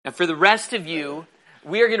Now, for the rest of you,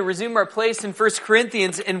 we are going to resume our place in 1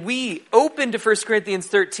 Corinthians, and we open to 1 Corinthians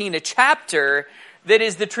 13, a chapter that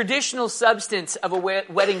is the traditional substance of a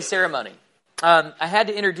wedding ceremony. I had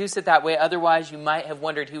to introduce it that way, otherwise you might have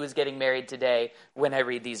wondered who was getting married today when I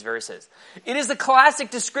read these verses. It is a classic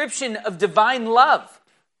description of divine love.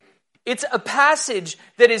 It's a passage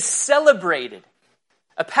that is celebrated,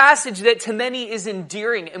 a passage that to many is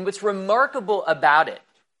endearing, and what's remarkable about it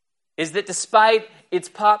is that despite its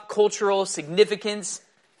pop cultural significance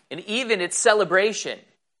and even its celebration,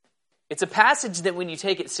 it's a passage that when you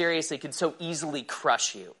take it seriously can so easily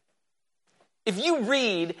crush you. If you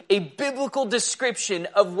read a biblical description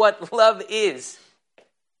of what love is,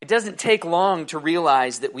 it doesn't take long to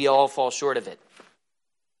realize that we all fall short of it.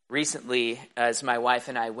 Recently, as my wife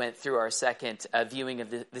and I went through our second viewing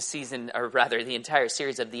of the season, or rather the entire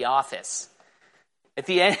series of The Office, at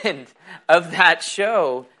the end of that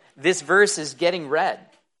show, this verse is getting read.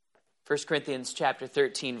 1 Corinthians chapter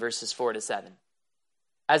 13, verses 4 to 7.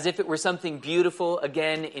 As if it were something beautiful,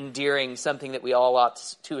 again, endearing, something that we all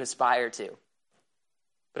ought to aspire to.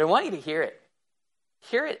 But I want you to hear it.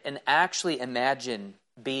 Hear it and actually imagine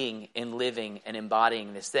being and living and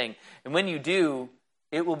embodying this thing. And when you do,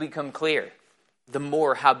 it will become clear the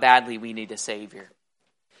more how badly we need a Savior.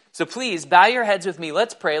 So please, bow your heads with me.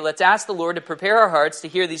 Let's pray. Let's ask the Lord to prepare our hearts to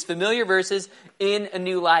hear these familiar verses in a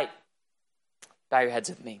new light. Bow your heads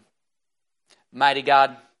with me. Mighty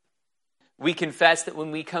God, we confess that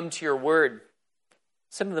when we come to your word,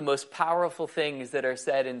 some of the most powerful things that are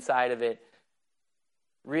said inside of it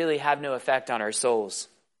really have no effect on our souls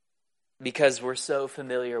because we're so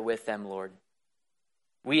familiar with them, Lord.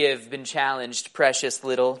 We have been challenged precious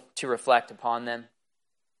little to reflect upon them.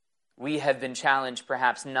 We have been challenged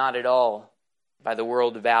perhaps not at all by the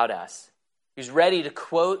world about us, who's ready to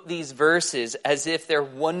quote these verses as if they're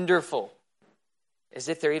wonderful, as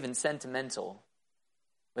if they're even sentimental,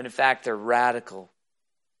 when in fact they're radical.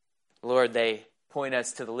 Lord, they point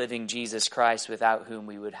us to the living Jesus Christ, without whom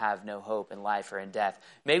we would have no hope in life or in death.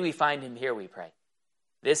 May we find him here, we pray,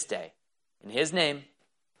 this day, in his name,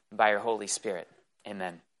 and by your Holy Spirit.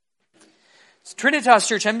 Amen. So, Trinitas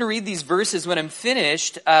Church, I'm going to read these verses. When I'm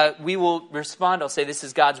finished, we will respond. I'll say, this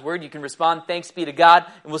is God's word. You can respond, thanks be to God.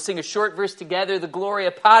 And we'll sing a short verse together, the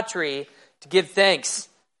Gloria Patri, to give thanks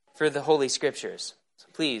for the Holy Scriptures. So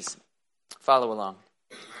please, follow along.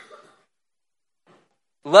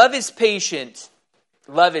 Love is patient.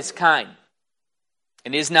 Love is kind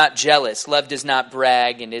and is not jealous. Love does not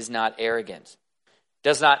brag and is not arrogant.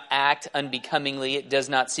 Does not act unbecomingly, it does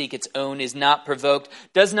not seek its own, is not provoked,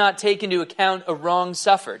 does not take into account a wrong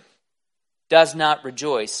suffered, does not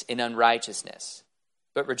rejoice in unrighteousness,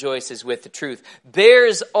 but rejoices with the truth,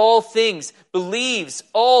 bears all things, believes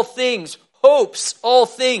all things, hopes all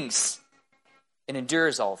things, and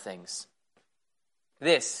endures all things.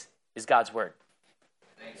 This is God's word.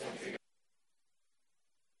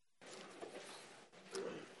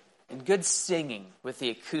 And good singing with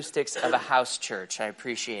the acoustics of a house church. I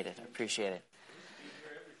appreciate it.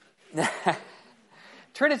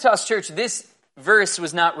 Trinitas Church, this verse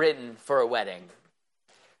was not written for a wedding.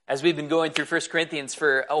 As we've been going through 1 Corinthians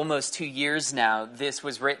for almost 2 years now, this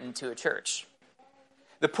was written to a church.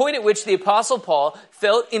 The point at which the Apostle Paul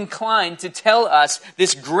felt inclined to tell us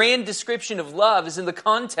this grand description of love is in the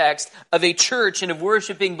context of a church and of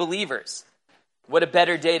worshiping believers. What a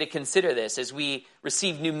better day to consider this as we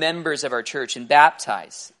receive new members of our church and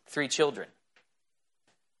baptize 3 children.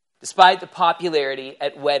 Despite the popularity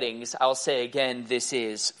at weddings, I'll say again, this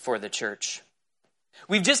is for the church.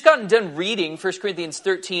 We've just gotten done reading 1 Corinthians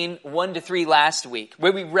 13, 1-3 last week,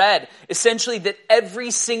 where we read essentially that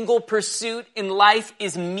every single pursuit in life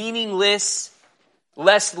is meaningless,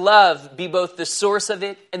 lest love be both the source of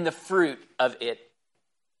it and the fruit of it.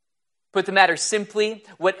 Put the matter simply,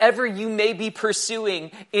 whatever you may be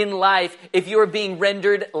pursuing in life, if you are being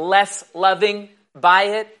rendered less loving by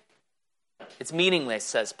it, it's meaningless,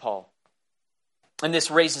 says Paul. And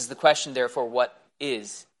this raises the question, therefore, what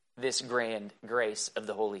is this grand grace of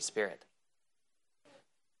the Holy Spirit?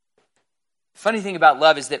 Funny thing about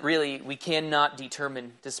love is that really we cannot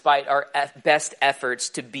determine, despite our best efforts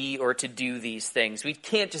to be or to do these things. We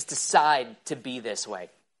can't just decide to be this way.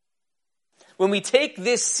 When we take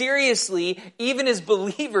this seriously, even as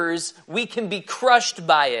believers, we can be crushed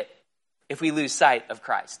by it if we lose sight of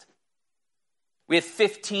Christ. We have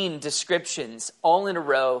 15 descriptions all in a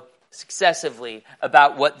row, successively,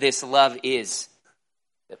 about what this love is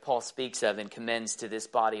that Paul speaks of and commends to this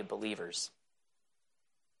body of believers.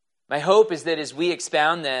 My hope is that as we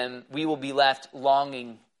expound them, we will be left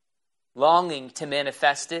longing to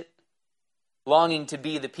manifest it, longing to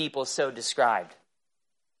be the people so described.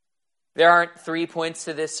 There aren't 3 points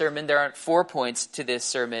to this sermon. There aren't 4 points to this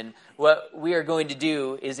sermon. What we are going to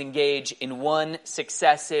do is engage in one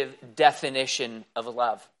successive definition of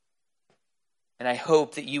love. And I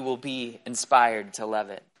hope that you will be inspired to love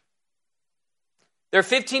it. There are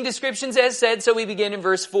 15 descriptions as said, so we begin in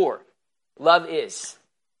verse 4. Love is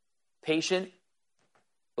patient.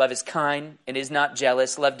 Love is kind and is not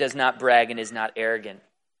jealous. Love does not brag and is not arrogant.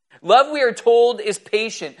 Love, we are told, is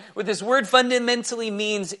patient. What this word fundamentally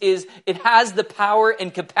means is it has the power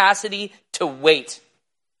and capacity to wait.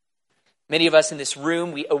 Many of us in this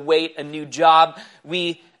room, we await a new job.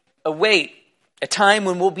 We await a time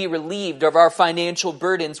when we'll be relieved of our financial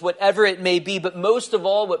burdens, whatever it may be. But most of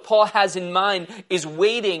all, what Paul has in mind is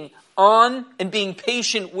waiting on and being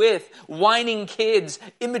patient with whining kids,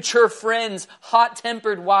 immature friends,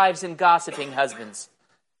 hot-tempered wives, and gossiping husbands.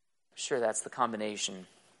 I'm sure that's the combination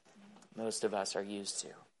most of us are used to.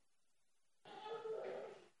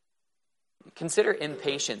 Consider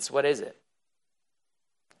impatience. What is it?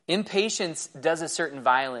 Impatience does a certain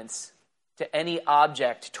violence to any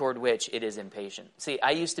object toward which it is impatient. See,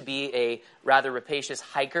 I used to be a rather rapacious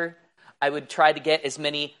hiker. I would try to get as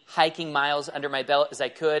many hiking miles under my belt as I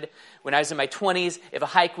could. When I was in my 20s, if a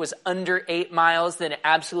hike was under 8 miles, then it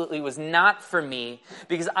absolutely was not for me,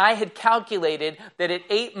 because I had calculated that at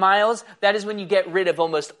 8 miles, that is when you get rid of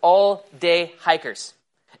almost all day hikers.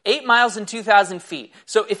 8 miles and 2,000 feet.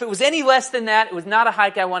 So if it was any less than that, it was not a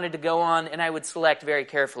hike I wanted to go on, and I would select very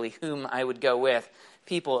carefully whom I would go with.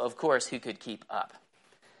 People, of course, who could keep up.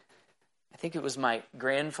 I think it was my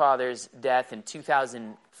grandfather's death in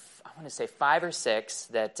 2005 or 6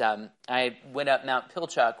 that I went up Mount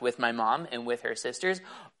Pilchuck with my mom and with her sisters,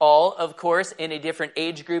 all, of course, in a different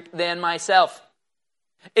age group than myself.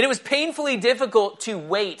 And it was painfully difficult to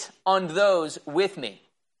wait on those with me.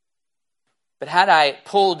 But had I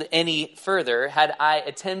pulled any further, had I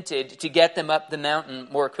attempted to get them up the mountain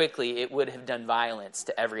more quickly, it would have done violence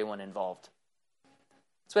to everyone involved.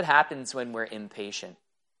 That's what happens when we're impatient.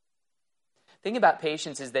 The thing about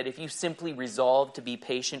patience is that if you simply resolve to be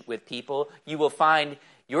patient with people, you will find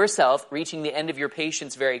yourself reaching the end of your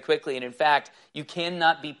patience very quickly. And in fact, you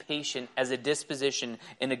cannot be patient as a disposition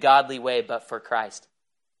in a godly way but for Christ.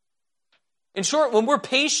 In short, when we're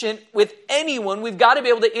patient with anyone, we've got to be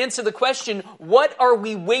able to answer the question, what are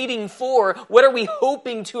we waiting for? What are we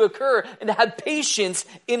hoping to occur? And to have patience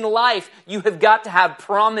in life, you have got to have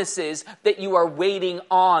promises that you are waiting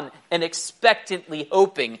on and expectantly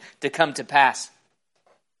hoping to come to pass.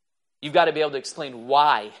 You've got to be able to explain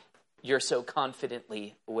why you're so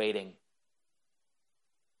confidently waiting.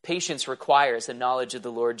 Patience requires a knowledge of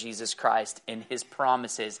the Lord Jesus Christ and his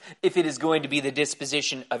promises if it is going to be the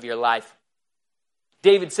disposition of your life.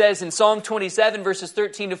 David says in Psalm 27, verses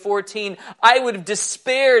 13 to 14, I would have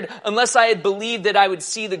despaired unless I had believed that I would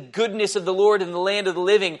see the goodness of the Lord in the land of the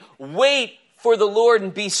living. Wait for the Lord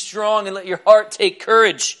and be strong, and let your heart take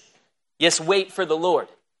courage. Yes, wait for the Lord.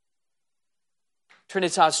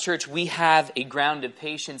 Trinitas Church, we have a ground of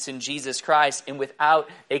patience in Jesus Christ, and without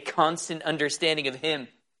a constant understanding of him,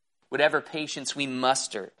 whatever patience we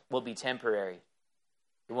muster will be temporary.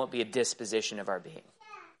 It won't be a disposition of our being.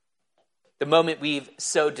 The moment we've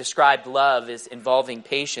so described love as involving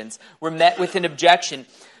patience, we're met with an objection.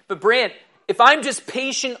 But Brant, if I'm just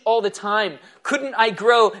patient all the time, couldn't I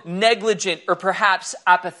grow negligent or perhaps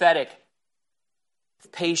apathetic?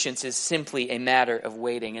 Patience is simply a matter of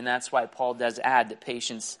waiting, and that's why Paul does add that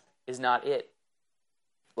patience is not it.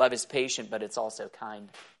 Love is patient, but it's also kind.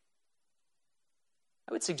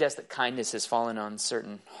 I would suggest that kindness has fallen on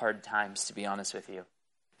certain hard times, to be honest with you.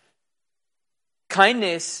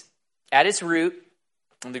 Kindness, at its root,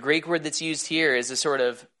 and the Greek word that's used here is a sort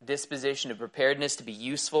of disposition of preparedness to be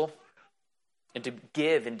useful and to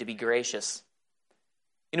give and to be gracious.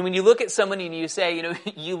 When you look at someone and you say,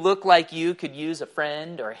 you look like you could use a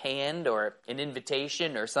friend or a hand or an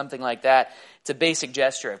invitation or something like that, it's a basic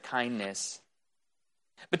gesture of kindness.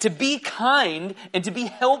 But to be kind and to be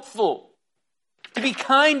helpful, to be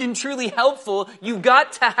kind and truly helpful, you've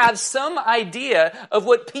got to have some idea of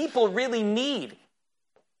what people really need.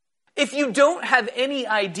 If you don't have any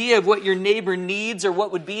idea of what your neighbor needs or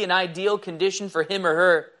what would be an ideal condition for him or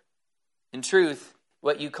her, in truth,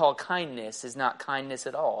 what you call kindness is not kindness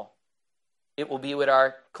at all. It will be what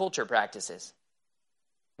our culture practices.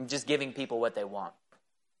 Just giving people what they want.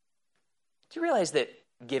 Do you realize that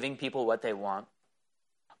giving people what they want,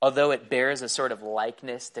 although it bears a sort of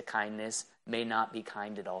likeness to kindness, may not be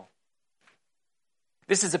kind at all?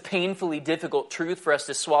 This is a painfully difficult truth for us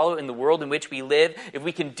to swallow in the world in which we live. If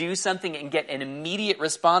we can do something and get an immediate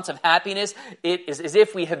response of happiness, it is as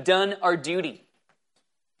if we have done our duty.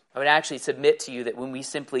 I would actually submit to you that when we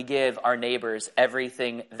simply give our neighbors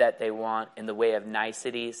everything that they want in the way of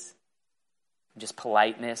niceties, just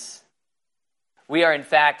politeness, we are in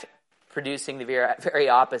fact producing the very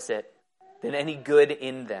opposite than any good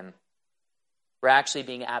in them. We're actually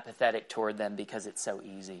being apathetic toward them because it's so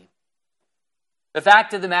easy. The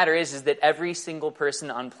fact of the matter is that every single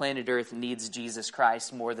person on planet Earth needs Jesus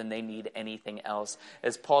Christ more than they need anything else.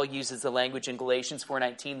 As Paul uses the language in Galatians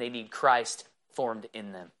 4:19, they need Christ formed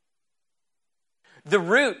in them. The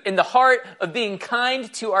root and the heart of being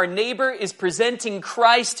kind to our neighbor is presenting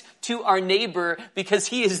Christ to our neighbor because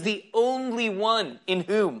he is the only one in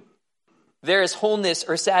whom there is wholeness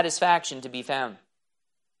or satisfaction to be found.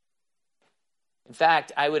 In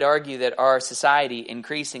fact, I would argue that our society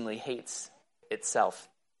increasingly hates itself.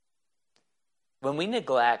 When we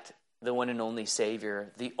neglect the one and only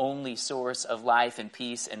Savior, the only source of life and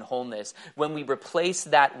peace and wholeness, when we replace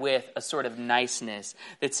that with a sort of niceness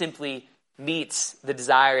that simply meets the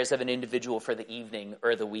desires of an individual for the evening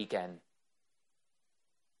or the weekend,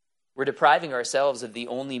 we're depriving ourselves of the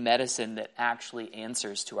only medicine that actually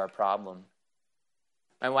answers to our problem.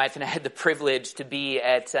 My wife and I had the privilege to be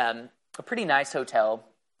at a pretty nice hotel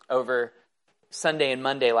over Sunday and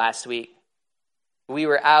Monday last week. We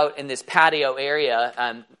were out in this patio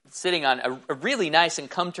area, sitting on a really nice and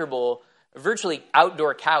comfortable, virtually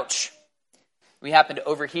outdoor couch. We happened to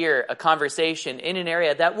overhear a conversation in an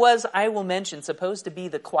area that was, I will mention, supposed to be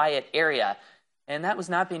the quiet area. And that was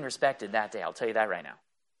not being respected that day, I'll tell you that right now.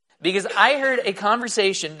 Because I heard a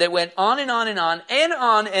conversation that went on and on and on and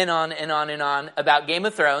on and on and on and on about Game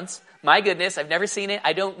of Thrones. My goodness, I've never seen it.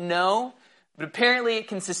 I don't know. But apparently it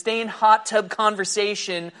can sustain hot tub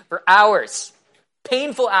conversation for hours.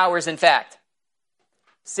 Painful hours, in fact.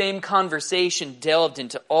 Same conversation delved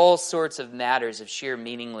into all sorts of matters of sheer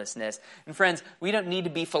meaninglessness. And friends, we don't need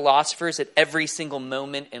to be philosophers at every single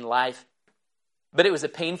moment in life. But it was a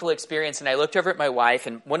painful experience, and I looked over at my wife,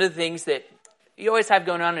 and one of the things that you always have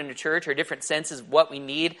going on in a church are different senses of what we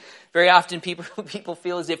need. Very often people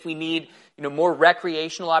feel as if we need more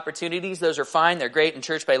recreational opportunities. Those are fine. They're great in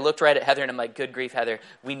church. But I looked right at Heather, and I'm like, good grief, Heather,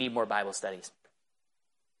 we need more Bible studies.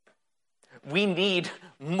 We need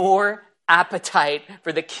more appetite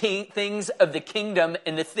for the things of the kingdom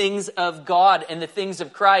and the things of God and the things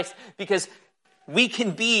of Christ, because we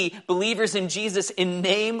can be believers in Jesus in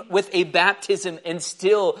name with a baptism and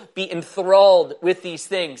still be enthralled with these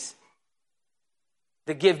things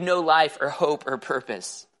that give no life or hope or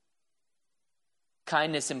purpose.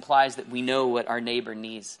 Kindness implies that we know what our neighbor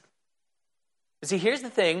needs. See, here's the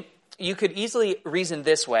thing. You could easily reason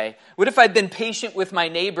this way. What if I've been patient with my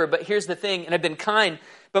neighbor, but here's the thing, and I've been kind,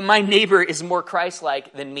 but my neighbor is more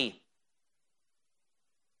Christ-like than me?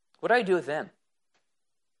 What do I do with them?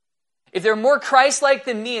 If they're more Christ-like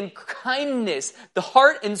than me in kindness, the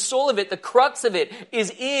heart and soul of it, the crux of it, is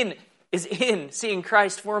in seeing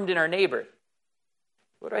Christ formed in our neighbor.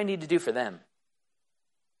 What do I need to do for them?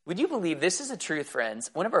 Would you believe this is a truth, friends?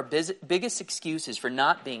 One of our biggest excuses for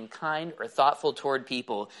not being kind or thoughtful toward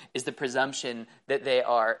people is the presumption that they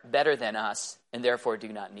are better than us and therefore do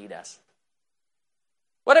not need us.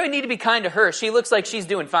 Why do I need to be kind to her? She looks like she's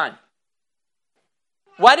doing fine.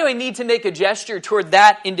 Why do I need to make a gesture toward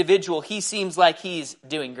that individual? He seems like he's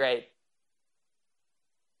doing great.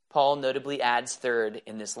 Paul notably adds third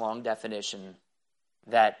in this long definition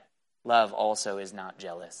that love also is not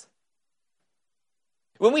jealous.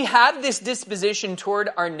 When we have this disposition toward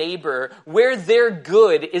our neighbor, where their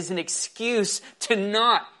good is an excuse to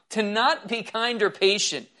not be kind or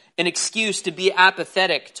patient, an excuse to be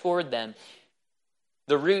apathetic toward them,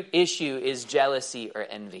 the root issue is jealousy or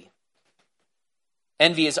envy.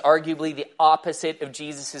 Envy is arguably the opposite of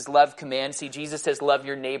Jesus' love command. See, Jesus says, love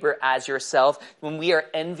your neighbor as yourself. When we are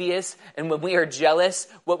envious and when we are jealous,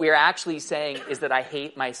 what we are actually saying is that I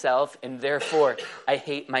hate myself and therefore I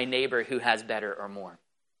hate my neighbor who has better or more.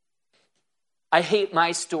 I hate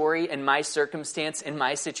my story and my circumstance and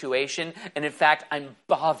my situation. And in fact, I'm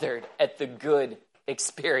bothered at the good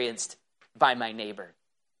experienced by my neighbor.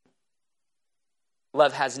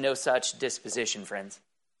 Love has no such disposition, friends.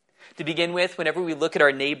 To begin with, whenever we look at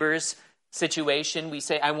our neighbor's situation, we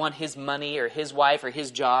say, I want his money or his wife or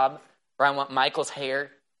his job, or I want Michael's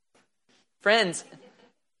hair. Friends,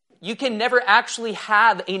 you can never actually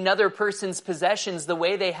have another person's possessions the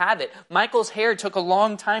way they have it. Michael's hair took a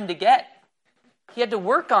long time to get. He had to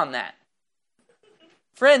work on that.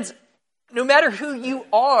 Friends, no matter who you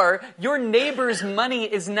are, your neighbor's money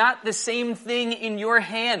is not the same thing in your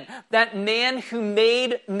hand. That man who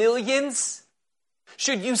made millions,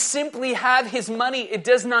 should you simply have his money, it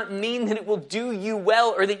does not mean that it will do you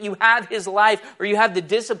well or that you have his life or you have the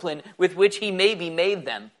discipline with which he maybe made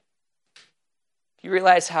them. Do you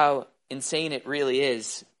realize how insane it really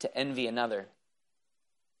is to envy another?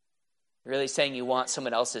 You're really saying you want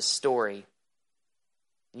someone else's story.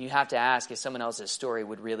 You have to ask if someone else's story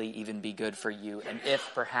would really even be good for you, and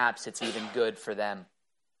if perhaps it's even good for them.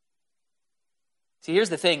 See, here's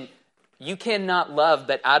the thing. You cannot love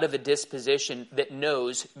but out of a disposition that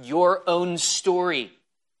knows your own story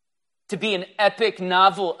to be an epic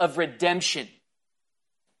novel of redemption.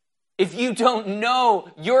 If you don't know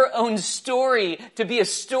your own story to be a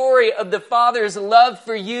story of the Father's love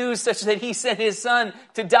for you, such that he sent his Son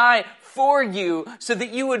to die for you so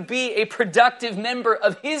that you would be a productive member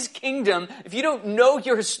of his kingdom, if you don't know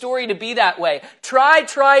your story to be that way, try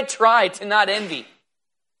to not envy.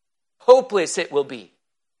 Hopeless it will be.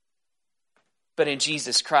 But in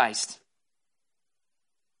Jesus Christ,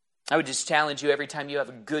 I would just challenge you every time you have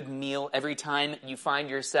a good meal, every time you find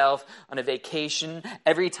yourself on a vacation,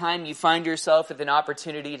 every time you find yourself with an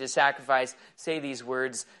opportunity to sacrifice, say these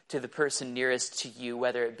words to the person nearest to you,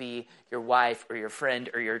 whether it be your wife or your friend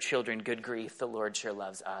or your children. Good grief, the Lord sure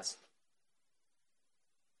loves us.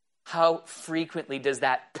 How frequently does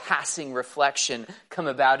that passing reflection come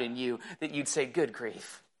about in you that you'd say, good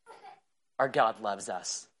grief, our God loves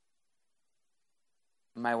us?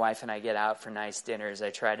 My wife and I get out for nice dinners. I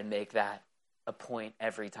try to make that a point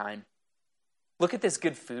every time. Look at this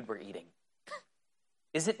good food we're eating.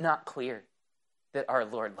 Is it not clear that our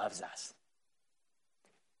Lord loves us?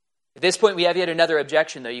 At this point, we have yet another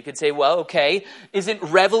objection, though. You could say, well, okay, isn't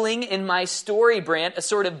reveling in my story, Brant, a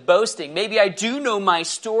sort of boasting? Maybe I do know my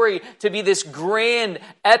story to be this grand,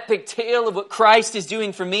 epic tale of what Christ is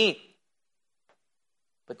doing for me.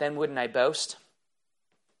 But then wouldn't I boast?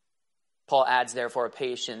 Paul adds, therefore,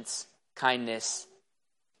 patience, kindness,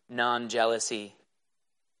 non-jealousy.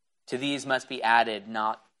 To these must be added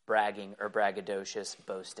not bragging or braggadocious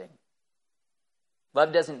boasting.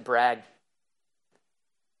 Love doesn't brag.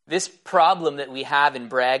 This problem that we have in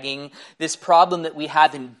bragging, this problem that we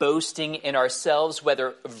have in boasting in ourselves,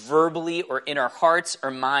 whether verbally or in our hearts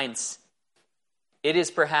or minds, it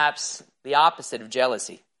is perhaps the opposite of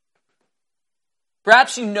jealousy.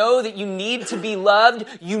 Perhaps you know that you need to be loved.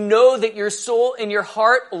 You know that your soul and your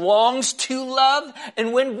heart longs to love.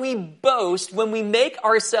 And when we boast, when we make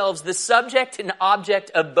ourselves the subject and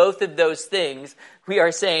object of both of those things, we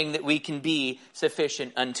are saying that we can be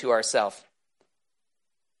sufficient unto ourselves.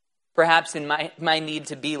 Perhaps in my need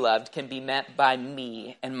to be loved can be met by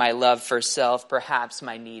me and my love for self. Perhaps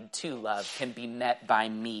my need to love can be met by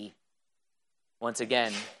me. Once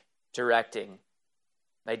again, directing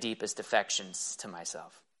my deepest affections to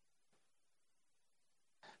myself.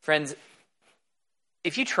 Friends,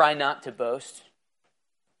 if you try not to boast,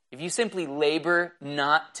 if you simply labor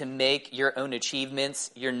not to make your own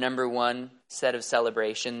achievements your number one set of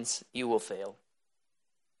celebrations, you will fail.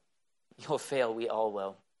 You'll fail, we all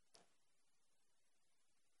will.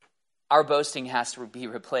 Our boasting has to be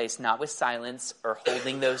replaced not with silence or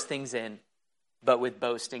holding those things in, but with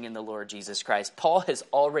boasting in the Lord Jesus Christ. Paul has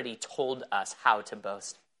already told us how to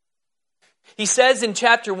boast. He says in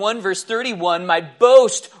chapter 1, verse 31, my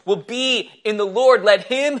boast will be in the Lord. Let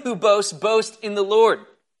him who boasts boast in the Lord.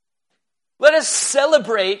 Let us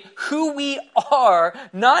celebrate who we are,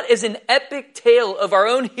 not as an epic tale of our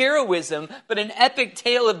own heroism, but an epic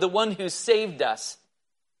tale of the one who saved us.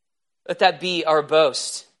 Let that be our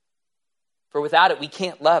boast. For without it, we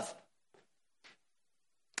can't love.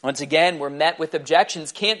 Once again, we're met with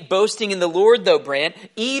objections. Can't boasting in the Lord, though, Brant,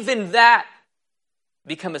 even that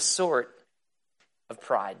become a sort of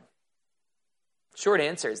pride? Short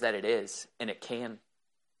answer is that it is, and it can.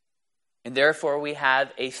 And therefore, we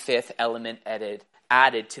have a fifth element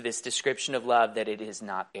added to this description of love, that it is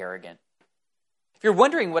not arrogant. If you're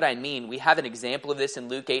wondering what I mean, we have an example of this in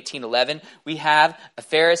Luke 18:11. We have a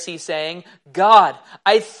Pharisee saying, God,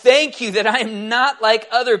 I thank you that I am not like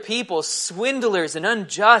other people, swindlers and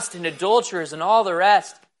unjust and adulterers and all the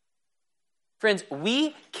rest. Friends,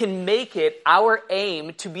 we can make it our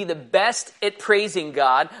aim to be the best at praising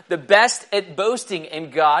God, the best at boasting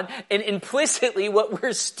in God, and implicitly what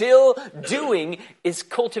we're still doing is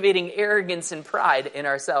cultivating arrogance and pride in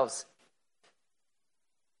ourselves.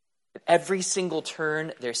 At every single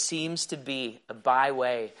turn, there seems to be a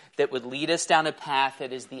byway that would lead us down a path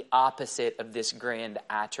that is the opposite of this grand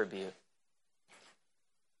attribute.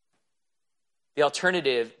 The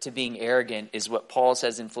alternative to being arrogant is what Paul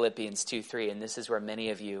says in Philippians 2:3, and this is where many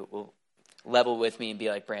of you will level with me and be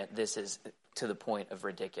like, Brant, this is to the point of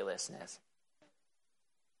ridiculousness.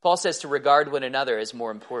 Paul says to regard one another as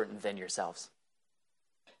more important than yourselves.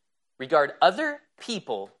 Regard other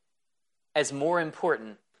people as more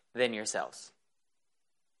important than yourselves.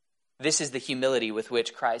 This is the humility with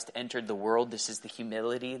which Christ entered the world. This is the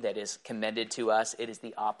humility that is commended to us. It is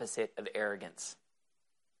the opposite of arrogance.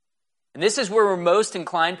 And this is where we're most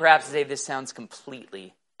inclined perhaps to say this sounds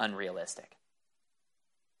completely unrealistic.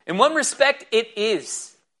 In one respect, it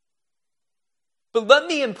is. But let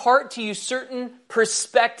me impart to you certain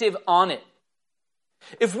perspective on it.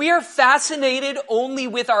 If we are fascinated only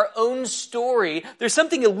with our own story, there's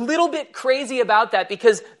something a little bit crazy about that,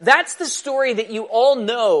 because that's the story that you all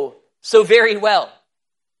know so very well.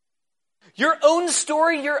 Your own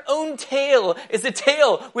story, your own tale, is a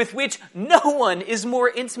tale with which no one is more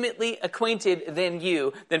intimately acquainted than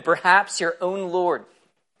you, than perhaps your own Lord.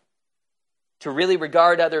 To really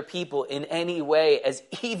regard other people in any way as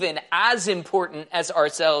even as important as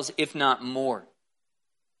ourselves, if not more.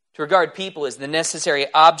 To regard people as the necessary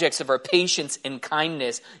objects of our patience and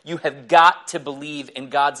kindness, you have got to believe in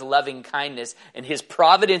God's loving kindness and his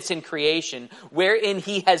providence in creation, wherein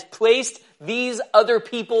he has placed these other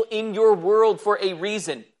people in your world for a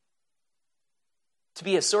reason. To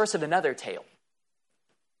be a source of another tale.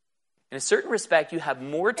 In a certain respect, you have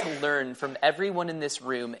more to learn from everyone in this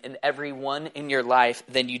room and everyone in your life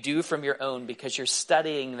than you do from your own, because you're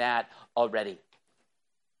studying that already.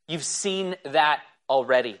 You've seen that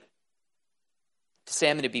already. To say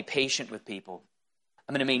I'm going to be patient with people,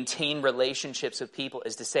 I'm going to maintain relationships with people,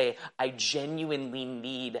 is to say I genuinely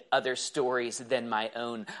need other stories than my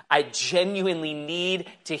own. I genuinely need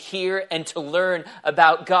to hear and to learn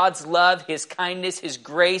about God's love, his kindness, his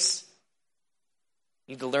grace.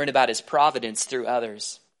 I need to learn about his providence through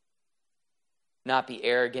others. Not be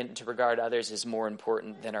arrogant. To regard others as more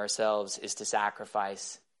important than ourselves is to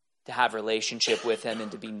sacrifice, to have relationship with them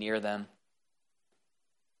and to be near them.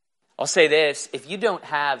 I'll say this, if you don't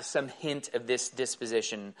have some hint of this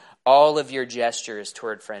disposition, all of your gestures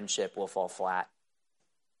toward friendship will fall flat.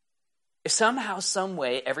 If somehow, some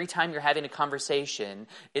way, every time you're having a conversation,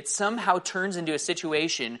 it somehow turns into a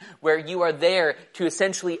situation where you are there to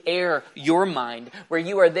essentially air your mind, where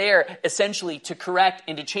you are there essentially to correct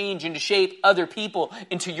and to change and to shape other people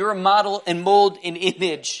into your model and mold and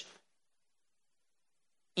image.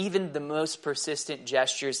 Even the most persistent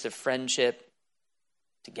gestures of friendship,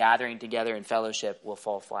 to gathering together in fellowship, will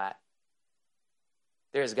fall flat.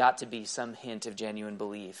 There has got to be some hint of genuine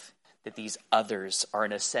belief that these others are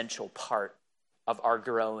an essential part of our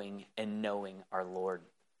growing and knowing our Lord.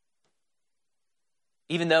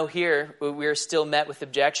 Even though here we're still met with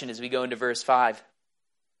objection as we go into verse 5.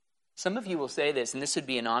 Some of you will say this, and this would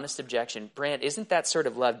be an honest objection. Brant, isn't that sort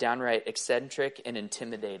of love downright eccentric and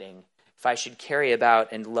intimidating if I should carry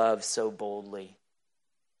about and love so boldly?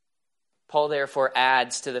 Paul therefore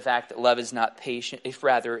adds to the fact that love is not patient, if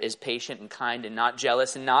rather is patient and kind and not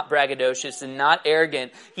jealous and not braggadocious and not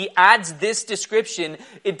arrogant. He adds this description: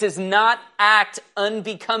 it does not act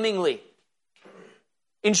unbecomingly.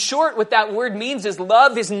 In short, what that word means is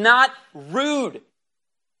love is not rude.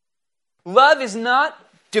 Love is not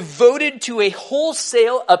devoted to a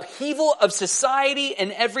wholesale upheaval of society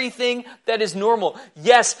and everything that is normal.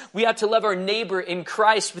 Yes, we have to love our neighbor in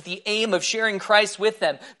Christ with the aim of sharing Christ with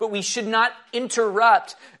them, but we should not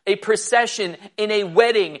interrupt a procession in a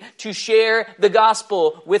wedding to share the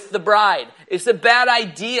gospel with the bride. It's a bad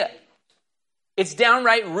idea. It's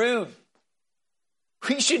downright rude.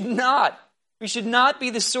 We should not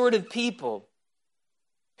be the sort of people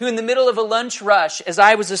who in the middle of a lunch rush, as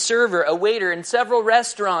I was a server, a waiter in several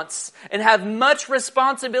restaurants, and have much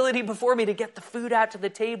responsibility before me to get the food out to the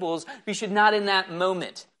tables, we should not in that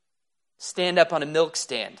moment stand up on a milk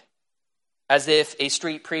stand as if a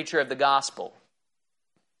street preacher of the gospel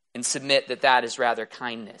and submit that that is rather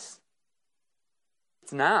kindness.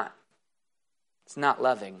 It's not. It's not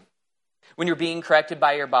loving. When you're being corrected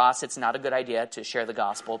by your boss, it's not a good idea to share the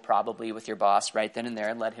gospel probably with your boss right then and there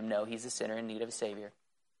and let him know he's a sinner in need of a savior.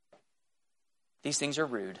 These things are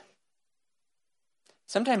rude.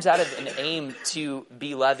 Sometimes out of an aim to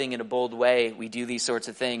be loving in a bold way, we do these sorts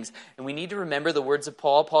of things. And we need to remember the words of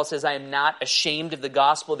Paul. Paul says, I am not ashamed of the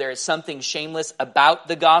gospel. There is something shameless about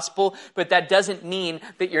the gospel, but that doesn't mean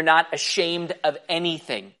that you're not ashamed of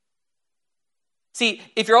anything. See,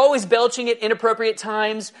 if you're always belching at inappropriate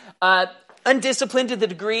times, undisciplined to the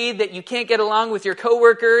degree that you can't get along with your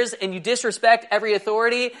coworkers and you disrespect every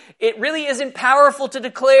authority, it really isn't powerful to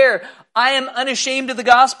declare, I am unashamed of the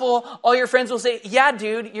gospel. All your friends will say, yeah,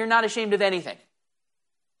 dude, you're not ashamed of anything.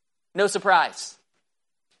 No surprise.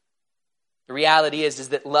 The reality is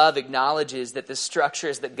that love acknowledges that the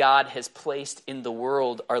structures that God has placed in the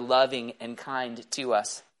world are loving and kind to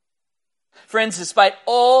us. Friends, despite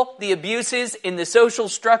all the abuses in the social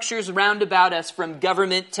structures round about us, from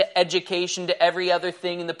government to education to every other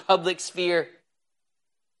thing in the public sphere,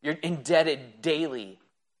 You're indebted daily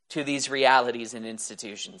to these realities and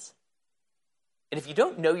institutions. And if you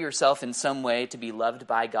don't know yourself in some way to be loved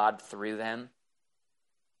by God through them,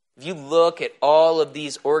 if you look at all of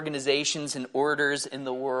these organizations and orders in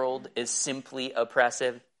the world as simply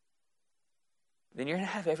oppressive, then you're going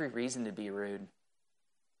to have every reason to be rude.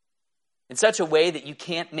 In such a way that you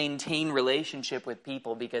can't maintain relationship with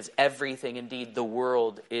people because everything, indeed the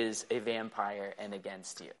world, is a vampire and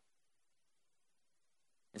against you.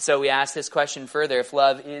 And so we ask this question further. If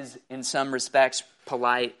love is, in some respects,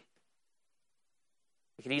 polite,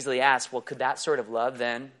 we could easily ask, well, could that sort of love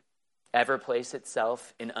then ever place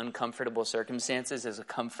itself in uncomfortable circumstances? Is a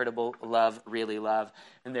comfortable love really love?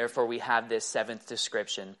 And therefore we have this seventh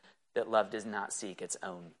description, that love does not seek its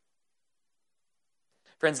own.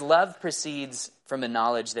 Friends, love proceeds from a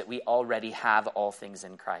knowledge that we already have all things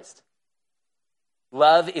in Christ.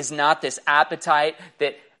 Love is not this appetite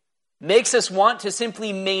that makes us want to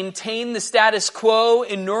simply maintain the status quo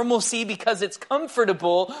in normalcy because it's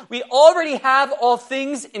comfortable. We already have all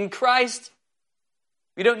things in Christ.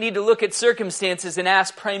 We don't need to look at circumstances and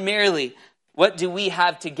ask primarily, what do we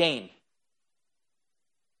have to gain?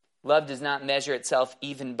 Love does not measure itself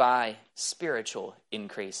even by spiritual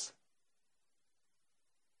increase.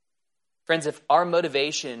 Friends, if our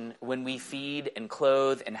motivation when we feed and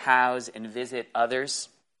clothe and house and visit others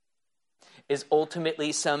is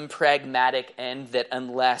ultimately some pragmatic end that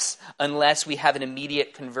unless we have an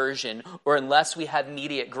immediate conversion, or unless we have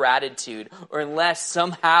immediate gratitude, or unless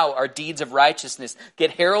somehow our deeds of righteousness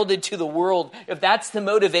get heralded to the world, if that's the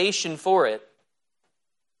motivation for it,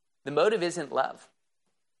 the motive isn't love.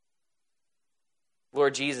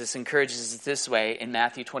 Lord Jesus encourages us this way in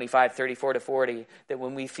Matthew 25:34-40, that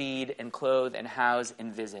when we feed and clothe and house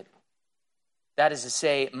and visit, that is to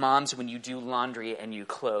say, moms, when you do laundry and you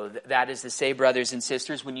clothe. That is to say, brothers and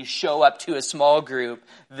sisters, when you show up to a small group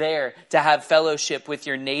there to have fellowship with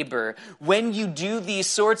your neighbor. When you do these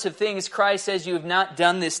sorts of things, Christ says, you have not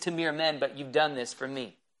done this to mere men, but you've done this for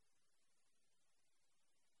me.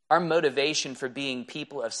 Our motivation for being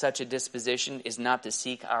people of such a disposition is not to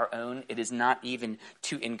seek our own. It is not even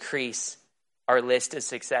to increase our list of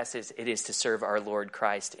successes. It is to serve our Lord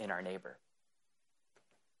Christ in our neighbor.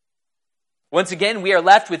 Once again, we are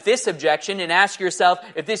left with this objection, and ask yourself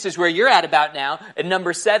if this is where you're at about now. At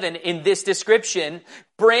number 7 in this description,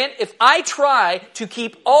 Brant, if I try to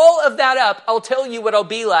keep all of that up, I'll tell you what I'll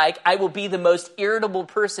be like. I will be the most irritable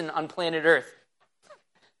person on planet Earth.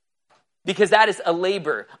 Because that is a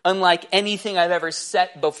labor unlike anything I've ever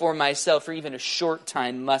set before myself for even a short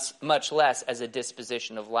time, much less as a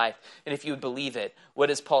disposition of life. And if you would believe it, what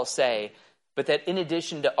does Paul say? But that in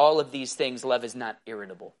addition to all of these things, love is not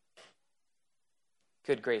irritable.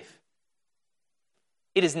 Good grief.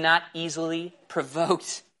 It is not easily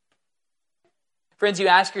provoked. Friends, you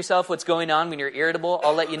ask yourself what's going on when you're irritable.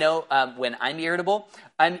 I'll let you know when I'm irritable.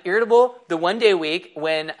 I'm irritable the one day a week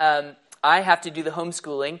when I have to do the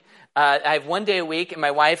homeschooling. I have one day a week and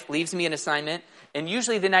my wife leaves me an assignment. And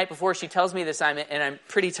usually the night before she tells me the assignment and I'm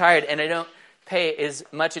pretty tired and I don't pay as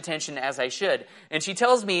much attention as I should. And she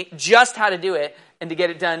tells me just how to do it and to get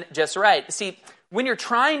it done just right. See, when you're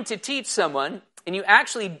trying to teach someone and you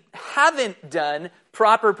actually haven't done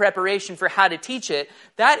proper preparation for how to teach it,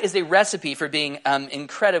 that is a recipe for being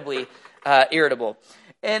incredibly irritable.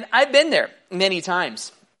 And I've been there many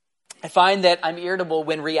times. I find that I'm irritable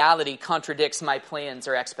when reality contradicts my plans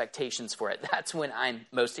or expectations for it. That's when I'm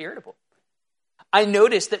most irritable. I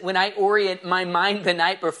notice that when I orient my mind the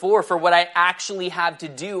night before for what I actually have to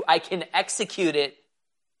do, I can execute it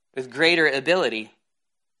with greater ability.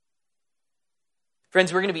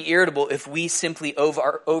 Friends, we're going to be irritable if we simply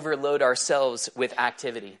overload ourselves with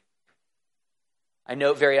activity. I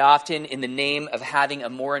note very often in the name of having a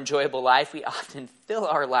more enjoyable life, we often fill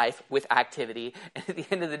our life with activity. And at the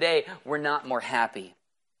end of the day, we're not more happy.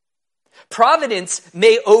 Providence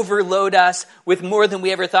may overload us with more than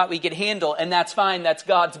we ever thought we could handle. And that's fine. That's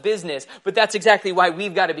God's business. But that's exactly why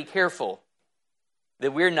we've got to be careful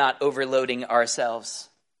that we're not overloading ourselves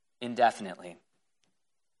indefinitely.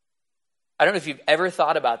 I don't know if you've ever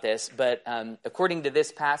thought about this, but according to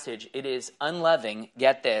this passage, it is unloving,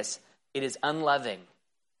 get this, it is unloving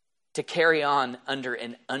to carry on under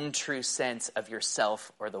an untrue sense of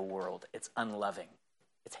yourself or the world. It's unloving.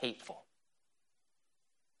 It's hateful.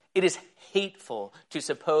 It is hateful to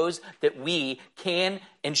suppose that we can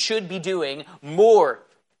and should be doing more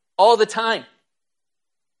all the time.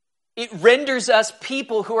 It renders us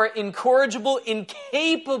people who are incorrigible,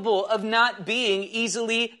 incapable of not being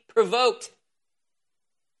easily provoked.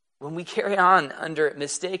 When we carry on under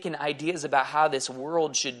mistaken ideas about how this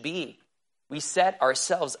world should be, We set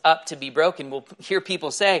ourselves up to be broken. We'll hear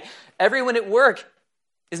people say, everyone at work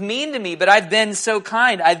is mean to me, but I've been so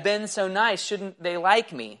kind. I've been so nice. Shouldn't they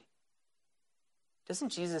like me? Doesn't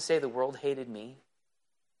Jesus say the world hated me?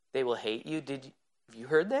 They will hate you. Have you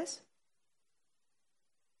heard this?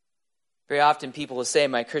 Very often people will say,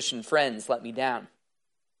 my Christian friends let me down.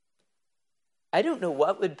 I don't know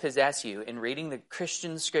what would possess you in reading the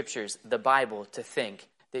Christian scriptures, the Bible, to think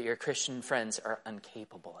that your Christian friends are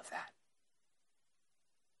incapable of that.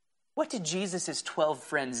 What did Jesus' 12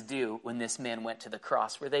 friends do when this man went to the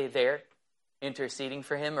cross? Were they there interceding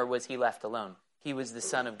for him, or was he left alone? He was the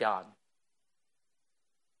Son of God.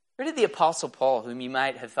 Where did the Apostle Paul, whom you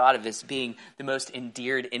might have thought of as being the most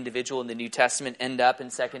endeared individual in the New Testament, end up in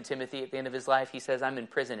 2 Timothy at the end of his life? He says, I'm in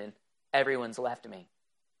prison and everyone's left me.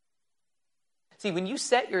 See, when you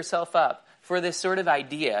set yourself up for this sort of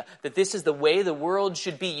idea that this is the way the world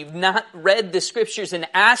should be, you've not read the scriptures and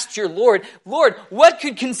asked your Lord, what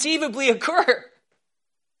could conceivably occur?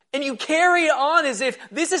 And you carry on as if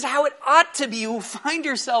this is how it ought to be. You will find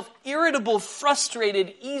yourself irritable,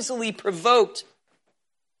 frustrated, easily provoked.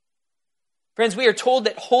 Friends, we are told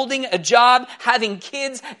that holding a job, having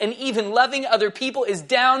kids, and even loving other people is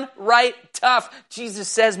downright tough. Jesus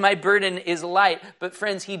says, my burden is light. But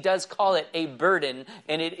friends, he does call it a burden,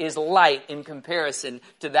 and it is light in comparison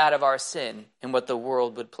to that of our sin and what the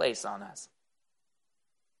world would place on us.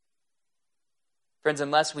 Friends,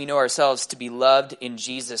 unless we know ourselves to be loved in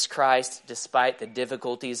Jesus Christ, despite the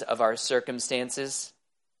difficulties of our circumstances,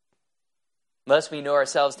 unless we know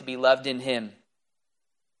ourselves to be loved in him,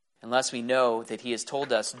 unless we know that he has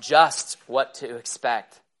told us just what to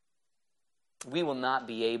expect, we will not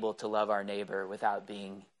be able to love our neighbor without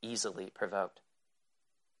being easily provoked.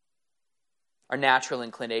 Our natural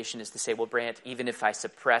inclination is to say, well, Brant, even if I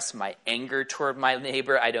suppress my anger toward my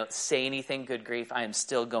neighbor, I don't say anything, good grief, I am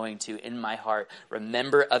still going to, in my heart,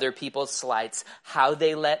 remember other people's slights, how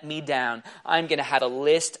they let me down. I'm going to have a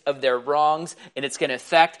list of their wrongs, and it's going to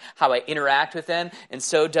affect how I interact with them. And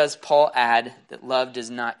so does Paul add that love does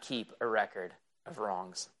not keep a record of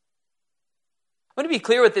wrongs. I want to be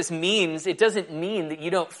clear what this means. It doesn't mean that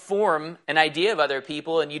you don't form an idea of other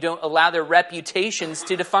people and you don't allow their reputations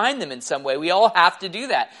to define them in some way. We all have to do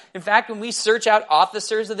that. In fact, when we search out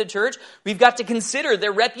officers of the church, we've got to consider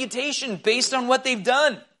their reputation based on what they've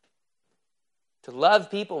done. To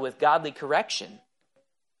love people with godly correction,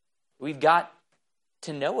 we've got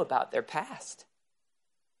to know about their past.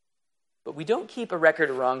 But we don't keep a record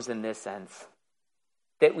of wrongs in this sense,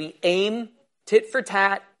 that we aim tit for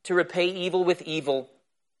tat to repay evil with evil.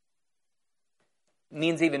 It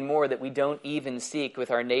means even more that we don't even seek with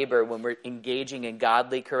our neighbor when we're engaging in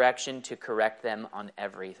godly correction to correct them on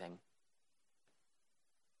everything.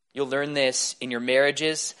 You'll learn this in your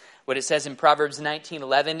marriages. What it says in Proverbs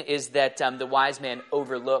 19:11 is that the wise man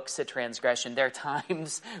overlooks a transgression. There are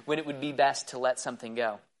times when it would be best to let something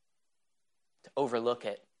go, to overlook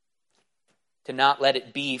it, to not let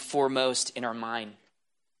it be foremost in our mind.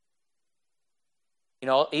 You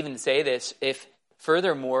know, I'll even say this, if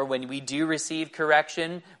furthermore, when we do receive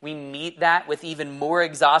correction, we meet that with even more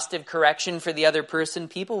exhaustive correction for the other person,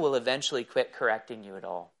 people will eventually quit correcting you at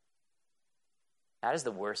all. That is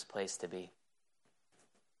the worst place to be.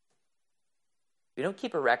 We don't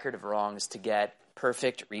keep a record of wrongs to get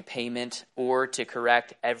perfect repayment or to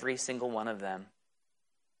correct every single one of them.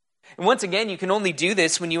 And once again, you can only do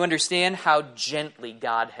this when you understand how gently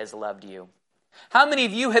God has loved you. How many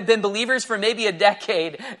of you have been believers for maybe a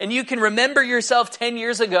decade and you can remember yourself 10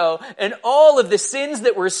 years ago and all of the sins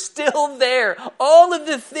that were still there, all of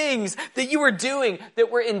the things that you were doing that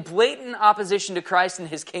were in blatant opposition to Christ and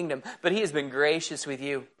his kingdom, but he has been gracious with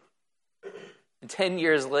you. And 10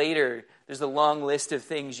 years later, there's a long list of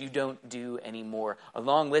things you don't do anymore, a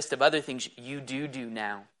long list of other things you do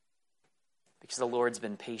now because the Lord's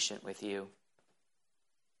been patient with you.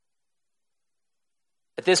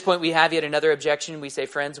 At this point, we have yet another objection. We say,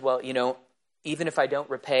 friends, well, even if I don't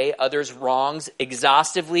repay others' wrongs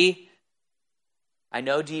exhaustively, I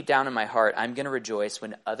know deep down in my heart I'm going to rejoice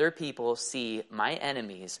when other people see my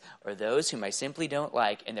enemies or those whom I simply don't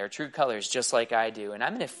like in their true colors just like I do. And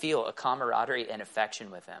I'm going to feel a camaraderie and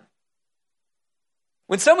affection with them.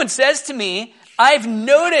 When someone says to me, I've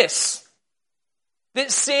noticed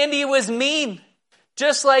that Sandy was mean,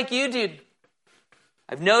 just like you did.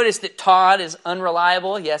 I've noticed that Todd is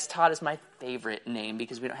unreliable. Yes, Todd is my favorite name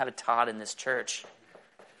because we don't have a Todd in this church.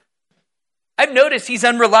 I've noticed he's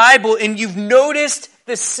unreliable, and you've noticed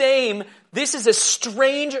the same. This is a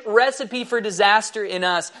strange recipe for disaster in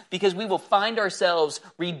us because we will find ourselves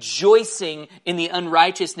rejoicing in the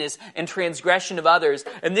unrighteousness and transgression of others.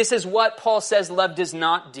 And this is what Paul says love does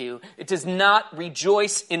not do. It does not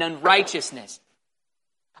rejoice in unrighteousness.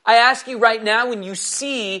 I ask you right now, when you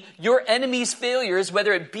see your enemy's failures,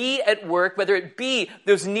 whether it be at work, whether it be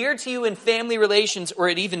those near to you in family relations, or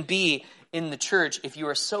it even be in the church, if you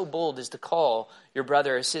are so bold as to call your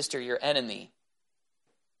brother or sister your enemy,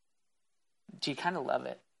 do you kind of love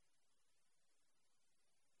it?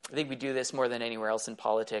 I think we do this more than anywhere else in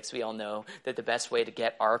politics. We all know that the best way to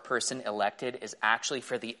get our person elected is actually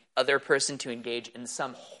for the other person to engage in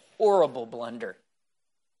some horrible blunder.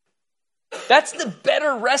 That's the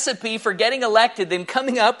better recipe for getting elected than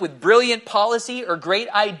coming up with brilliant policy or great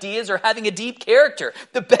ideas or having a deep character.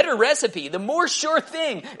 The better recipe, the more sure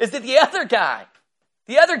thing, is that the other guy,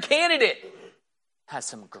 the other candidate, has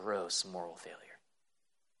some gross moral failure.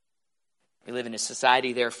 We live in a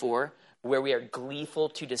society, therefore, where we are gleeful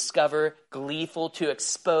to discover, gleeful to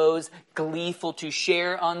expose, gleeful to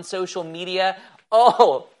share on social media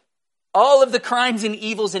all of the crimes and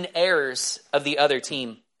evils and errors of the other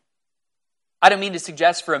team. I don't mean to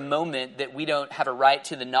suggest for a moment that we don't have a right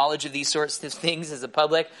to the knowledge of these sorts of things as a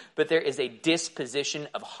public, but there is a disposition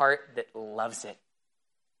of heart that loves it.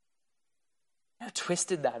 How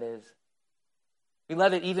twisted that is. We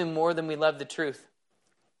love it even more than we love the truth.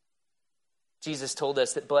 Jesus told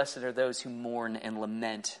us that blessed are those who mourn and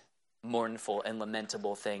lament mournful and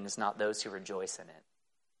lamentable things, not those who rejoice in it.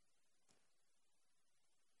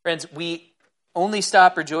 Friends, we only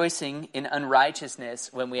stop rejoicing in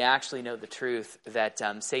unrighteousness when we actually know the truth that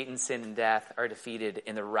Satan, sin, and death are defeated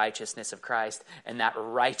in the righteousness of Christ, and that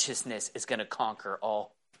righteousness is going to conquer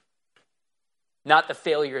all. Not the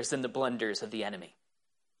failures and the blunders of the enemy.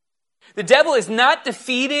 The devil is not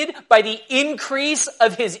defeated by the increase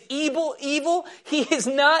of his evil. He is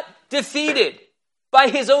not defeated by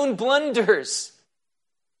his own blunders,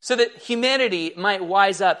 so that humanity might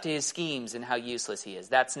wise up to his schemes and how useless he is.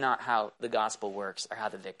 That's not how the gospel works or how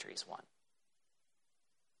the victory is won.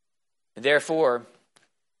 Therefore,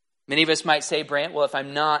 many of us might say, Brant, well, if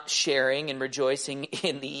I'm not sharing and rejoicing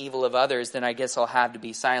in the evil of others, then I guess I'll have to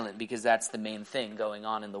be silent because that's the main thing going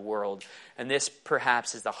on in the world. And this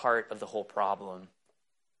perhaps is the heart of the whole problem.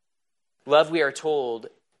 Love, we are told,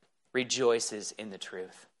 rejoices in the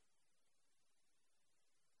truth.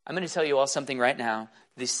 I'm going to tell you all something right now.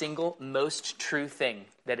 The single most true thing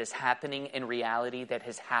that is happening in reality, that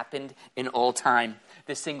has happened in all time,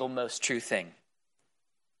 the single most true thing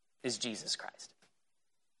is Jesus Christ.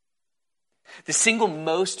 The single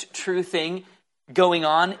most true thing going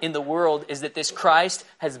on in the world is that this Christ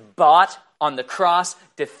has bought on the cross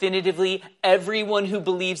definitively everyone who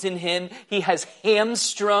believes in him. He has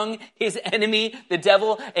hamstrung his enemy, the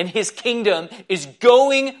devil, and his kingdom is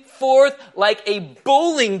going forth like a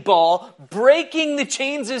bowling ball, breaking the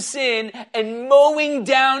chains of sin and mowing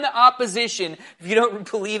down opposition. If you don't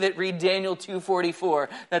believe it, read Daniel 2:44.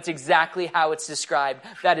 That's exactly how it's described.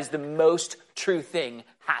 That is the most true thing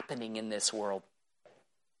happening in this world.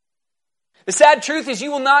 The sad truth is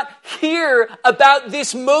you will not hear about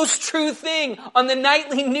this most true thing on the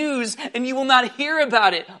nightly news, and you will not hear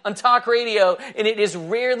about it on talk radio, and it is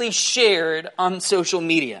rarely shared on social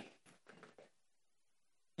media.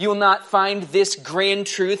 You will not find this grand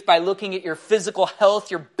truth by looking at your physical health,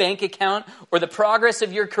 your bank account, or the progress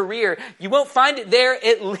of your career. You won't find it there,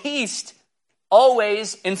 at least,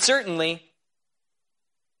 always, and certainly.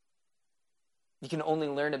 You can only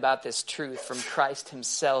learn about this truth from Christ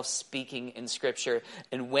himself speaking in Scripture.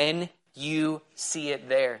 And when you see it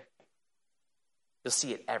there, you'll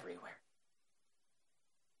see it everywhere.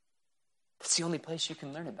 That's the only place you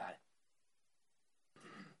can learn about it.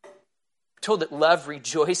 We're told that love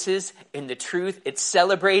rejoices in the truth. It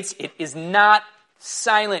celebrates. It is not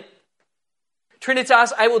silent.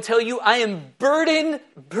 Trinitas, I will tell you, I am burdened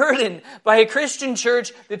by a Christian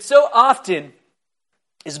church that so often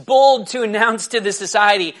is bold to announce to the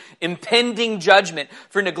society impending judgment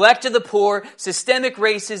for neglect of the poor, systemic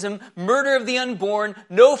racism, murder of the unborn,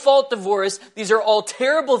 no-fault divorce. These are all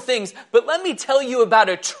terrible things. But let me tell you about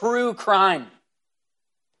a true crime.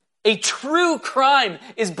 A true crime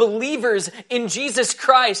is believers in Jesus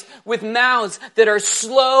Christ with mouths that are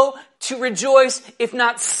slow to rejoice, if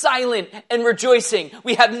not silent and rejoicing.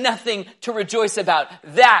 We have nothing to rejoice about.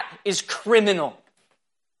 That is criminal.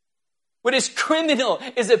 What is criminal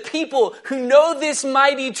is a people who know this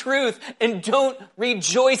mighty truth and don't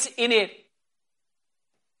rejoice in it.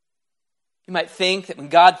 You might think that when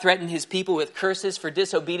God threatened his people with curses for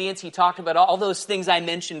disobedience, he talked about all those things I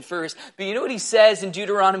mentioned first. But you know what he says in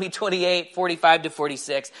Deuteronomy 28, 45 to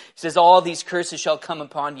 46? He says, all these curses shall come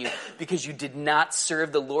upon you because you did not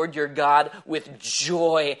serve the Lord your God with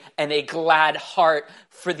joy and a glad heart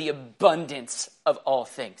for the abundance of all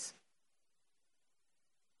things.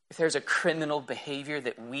 If there's a criminal behavior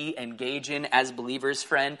that we engage in as believers,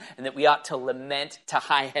 friend, and that we ought to lament to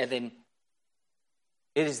high heaven,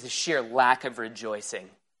 it is the sheer lack of rejoicing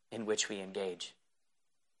in which we engage.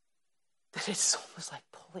 That it's almost like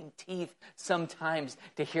pulling teeth sometimes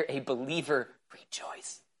to hear a believer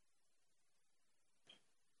rejoice.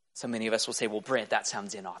 So many of us will say, well, Brent, that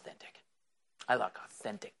sounds inauthentic. I like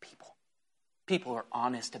authentic people. People who are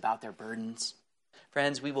honest about their burdens.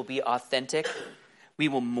 Friends, we will be authentic. We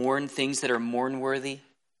will mourn things that are mourn-worthy.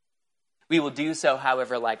 We will do so,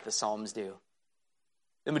 however, like the Psalms do.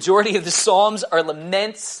 The majority of the Psalms are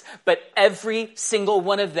laments, but every single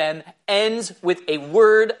one of them ends with a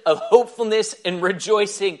word of hopefulness and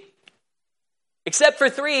rejoicing. Except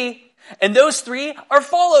for 3, and those 3 are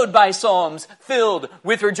followed by Psalms filled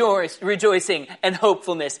with rejoicing and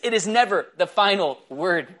hopefulness. It is never the final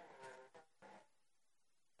word.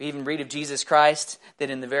 We even read of Jesus Christ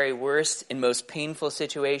that in the very worst and most painful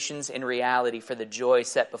situations, in reality, for the joy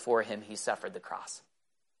set before him, he suffered the cross.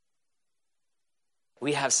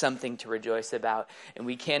 We have something to rejoice about, and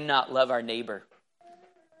we cannot love our neighbor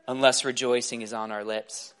unless rejoicing is on our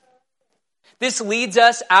lips. This leads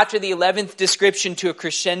us, after the 11th description, to a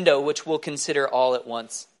crescendo, which we'll consider all at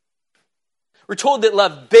once. We're told that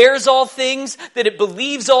love bears all things, that it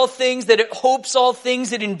believes all things, that it hopes all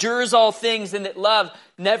things, it endures all things, and that love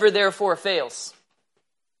never therefore fails.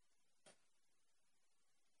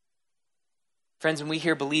 Friends, when we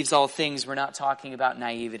hear believes all things, we're not talking about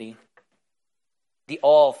naivety. The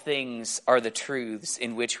all things are the truths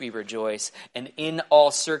in which we rejoice. And in all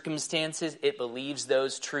circumstances, it believes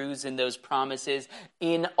those truths and those promises.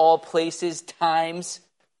 In all places, times.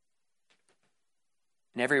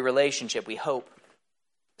 In every relationship, we hope,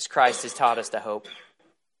 as Christ has taught us to hope.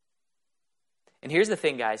 And here's the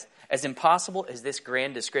thing, guys. As impossible as this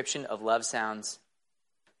grand description of love sounds,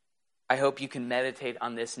 I hope you can meditate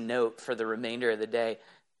on this note for the remainder of the day.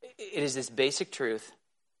 It is this basic truth.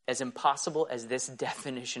 As impossible as this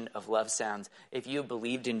definition of love sounds, if you have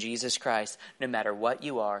believed in Jesus Christ, no matter what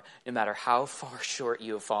you are, no matter how far short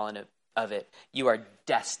you have fallen of it, you are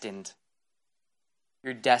destined.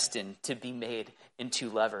 You're destined to be made into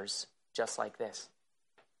lovers just like this.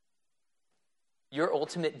 Your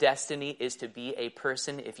ultimate destiny is to be a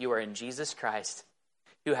person, if you are in Jesus Christ,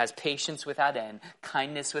 who has patience without end,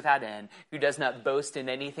 kindness without end, who does not boast in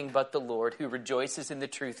anything but the Lord, who rejoices in the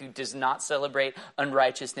truth, who does not celebrate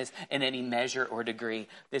unrighteousness in any measure or degree.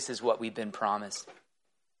 This is what we've been promised.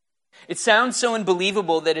 It sounds so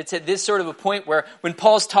unbelievable that it's at this sort of a point where when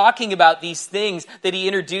Paul's talking about these things that he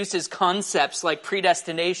introduces concepts like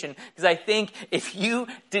predestination. Because I think if you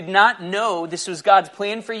did not know this was God's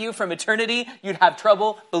plan for you from eternity, you'd have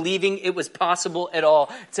trouble believing it was possible at all.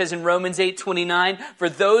 It says in Romans 8:29, for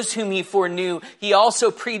those whom he foreknew, he also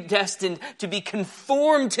predestined to be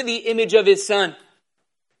conformed to the image of his Son,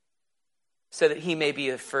 so that he may be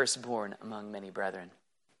the firstborn among many brethren.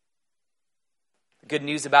 The good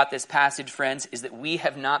news about this passage, friends, is that we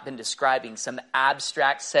have not been describing some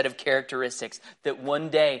abstract set of characteristics that one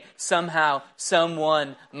day, somehow,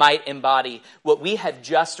 someone might embody. What we have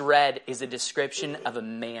just read is a description of a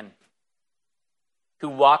man who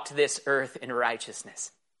walked this earth in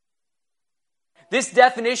righteousness. This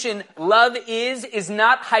definition, love is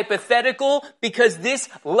not hypothetical, because this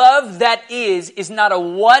love that is not a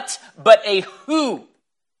what, but a who.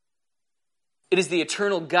 It is the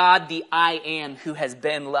eternal God, the I Am, who has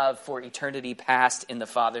been love for eternity past in the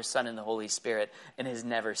Father, Son, and the Holy Spirit, and has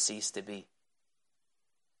never ceased to be.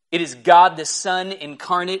 It is God the Son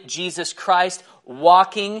incarnate, Jesus Christ,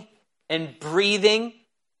 walking and breathing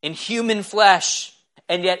in human flesh,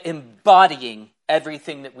 and yet embodying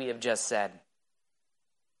everything that we have just said.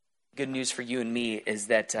 Good news for you and me is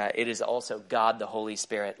that it is also God the Holy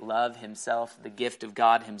Spirit, love himself, the gift of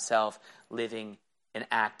God himself, living and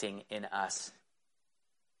acting in us,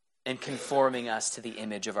 and conforming us to the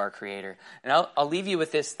image of our Creator. And I'll leave you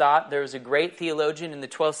with this thought. There was a great theologian in the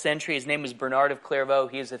 12th century. His name was Bernard of Clairvaux.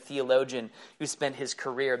 He is a theologian who spent his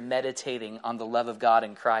career meditating on the love of God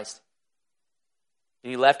in Christ.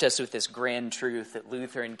 And he left us with this grand truth that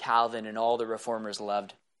Luther and Calvin and all the reformers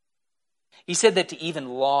loved. He said that to even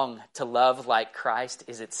long to love like Christ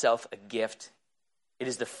is itself a gift. It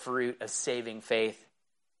is the fruit of saving faith.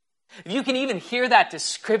 If you can even hear that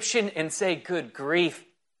description and say, good grief,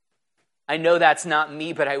 I know that's not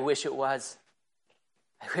me, but I wish it was.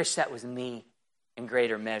 I wish that was me in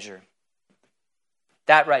greater measure.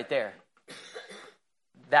 That right there,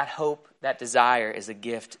 that hope, that desire is a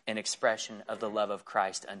gift and expression of the love of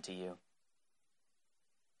Christ unto you.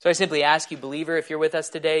 So I simply ask you, believer, if you're with us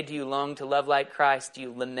today, do you long to love like Christ? Do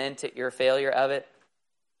you lament at your failure of it?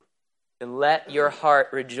 Then let your heart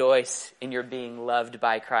rejoice in your being loved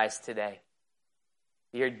by Christ today.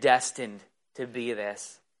 You're destined to be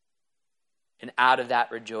this. And out of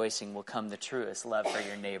that rejoicing will come the truest love for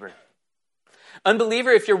your neighbor.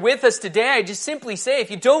 Unbeliever, if you're with us today, I just simply say,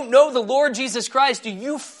 if you don't know the Lord Jesus Christ, do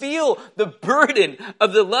you feel the burden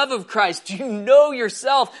of the love of Christ? Do you know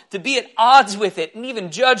yourself to be at odds with it and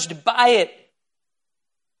even judged by it?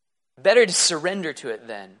 Better to surrender to it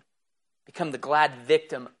then. Become the glad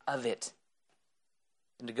victim of it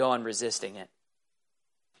than to go on resisting it.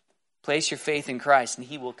 Place your faith in Christ and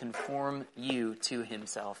he will conform you to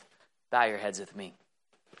himself. Bow your heads with me.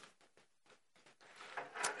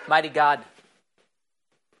 Mighty God,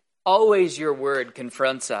 always your word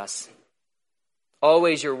confronts us.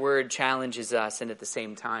 Always your word challenges us and at the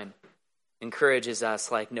same time encourages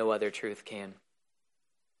us like no other truth can.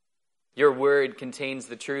 Your word contains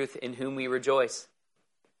the truth in whom we rejoice.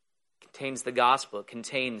 It contains the gospel. It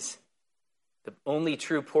contains the only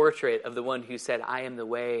true portrait of the one who said, I am the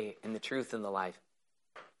way and the truth and the life.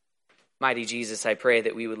 Mighty Jesus, I pray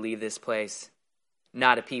that we would leave this place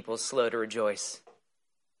not a people slow to rejoice,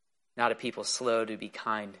 not a people slow to be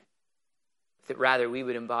kind, that rather we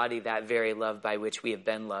would embody that very love by which we have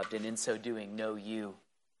been loved, and in so doing know you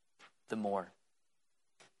the more.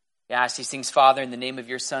 I ask these things, Father, in the name of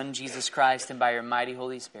your Son, Jesus Christ, and by your mighty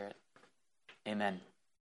Holy Spirit. Amen.